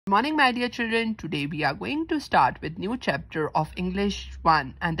morning, my dear children. Today we are going to start with new chapter of English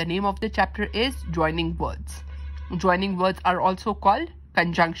 1, and the name of the chapter is joining words. Joining words are also called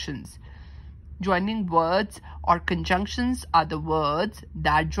conjunctions. Joining words or conjunctions are the words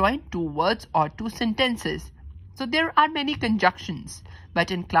that join two words or two sentences. So there are many conjunctions,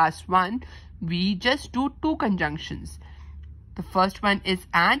 but in class 1 we just do two conjunctions. The first one is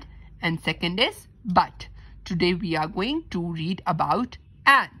and second is but. Today we are going to read about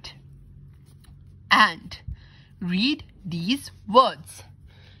and. And. Read these words.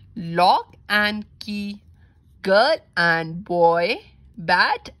 Lock and key, girl and boy,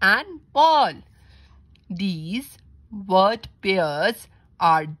 bat and ball. These word pairs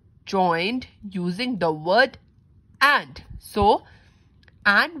are joined using the word and. So,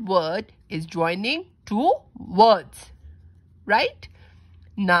 and word is joining two words, right?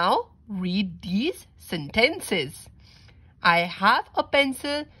 Now, read these sentences. I have a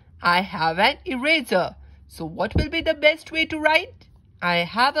pencil. I have an eraser. So, what will be the best way to write? I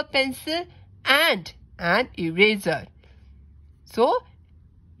have a pencil and an eraser. So,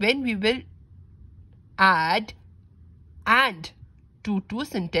 when we will add and to two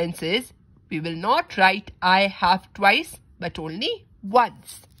sentences, we will not write I have twice, but only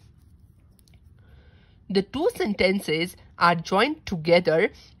once. The two sentences are joined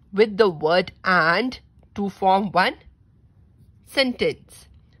together with the word and to form one sentence.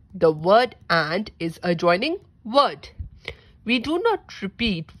 The word and is a joining word. We do not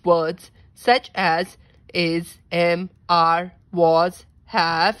repeat words such as is, am, are, was,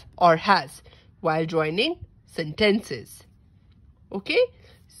 have or has while joining sentences. Okay?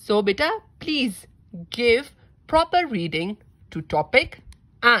 So beta, please give proper reading to topic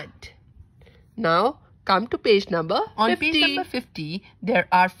and. Now come to page number 50. On page number 50, there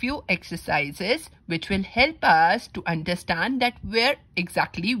are few exercises which will help us to understand that where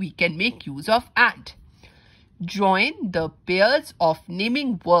exactly we can make use of and. Join the pairs of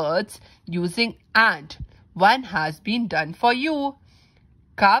naming words using and. One has been done for you.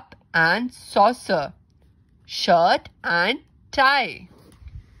 Cup and saucer, shirt and tie,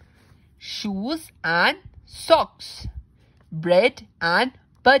 shoes and socks, bread and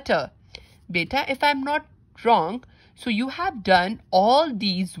butter. Beta, if I'm not wrong, so you have done all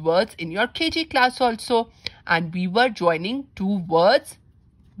these words in your KG class also, and we were joining two words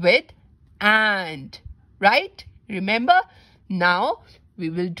with and, right? Remember? Now we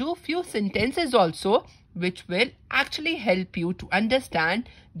will do few sentences also which will actually help you to understand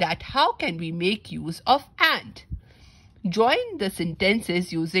that how can we make use of and. Join the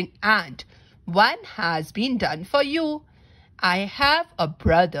sentences using and. One has been done for you. I have a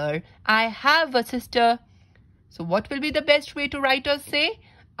brother. I have a sister. So what will be the best way to write or say?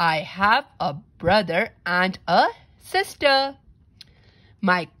 I have a brother and a sister.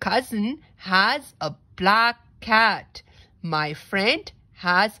 My cousin has a black cat. My friend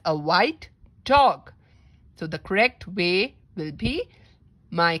has a white dog. So the correct way will be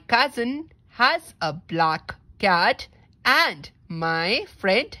my cousin has a black cat and my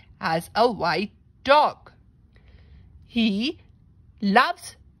friend has a white dog. He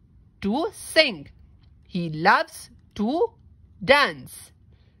loves to sing. He loves to dance.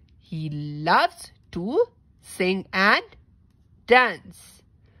 He loves to sing and dance.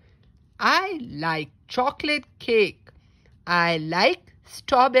 I like chocolate cake. I like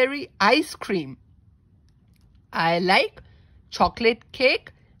strawberry ice cream. I like chocolate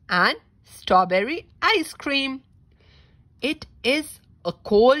cake and strawberry ice cream. It is a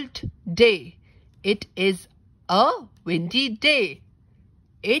cold day. It is a windy day.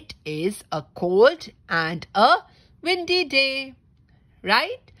 It is a cold and a windy day.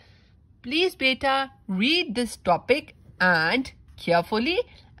 Right? Please, beta, read this topic and carefully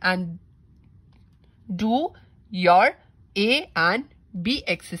and do your A and B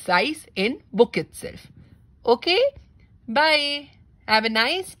exercise in book itself. Okay? Bye. Have a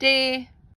nice day.